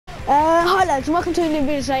Hi lads, and welcome to a new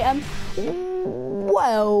video today.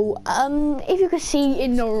 If you could see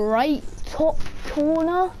in the right top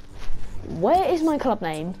corner, where is my club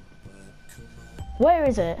name? Where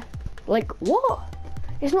is it? Like, what?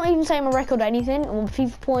 It's not even saying my record or anything, or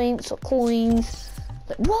FIFA points or coins.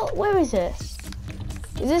 Like, what? Where is it?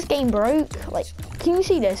 Is this game broke? Like, can you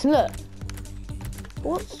see this? Look.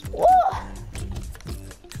 What?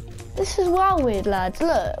 This is wow weird, lads.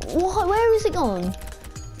 Look. What? Where is it gone?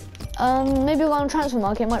 Maybe I'll go on transfer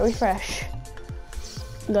market, it might refresh.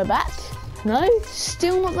 Go back. No,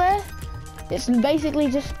 still not there. It's basically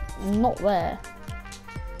just not there.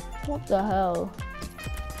 What the hell?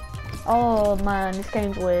 Oh man, this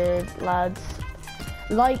game's weird, lads.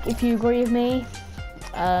 Like if you agree with me,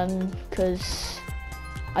 because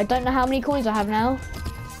I don't know how many coins I have now.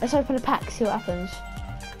 Let's open a pack, see what happens.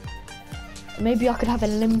 Maybe I could have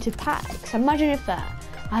unlimited packs. Imagine if I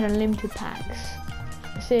had unlimited packs.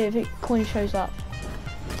 Let's see if coin shows up.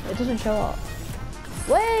 It doesn't show up.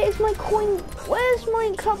 Where is my coin? Where's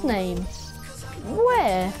my club name?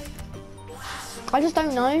 Where? I just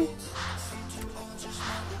don't know.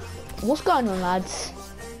 What's going on, lads?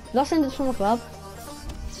 Did I send this from a club?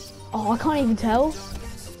 Oh, I can't even tell.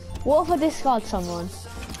 What if I discard someone?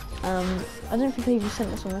 I don't think I even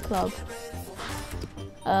sent this from a club.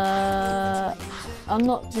 I'm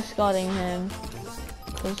not discarding him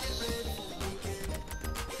because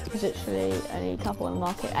there's literally only a couple on the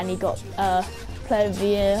market, and he got player of the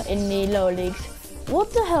year in the lower leagues.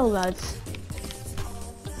 What the hell, lads?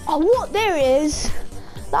 Oh, what? There it is.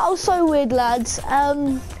 That was so weird, lads.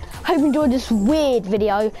 Hope you enjoyed this weird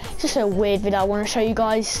video. It's just a weird video. I want to show you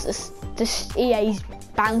guys this EA's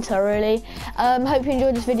banter, really. Hope you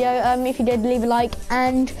enjoyed this video. If you did, leave a like,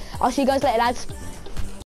 and I'll see you guys later, lads.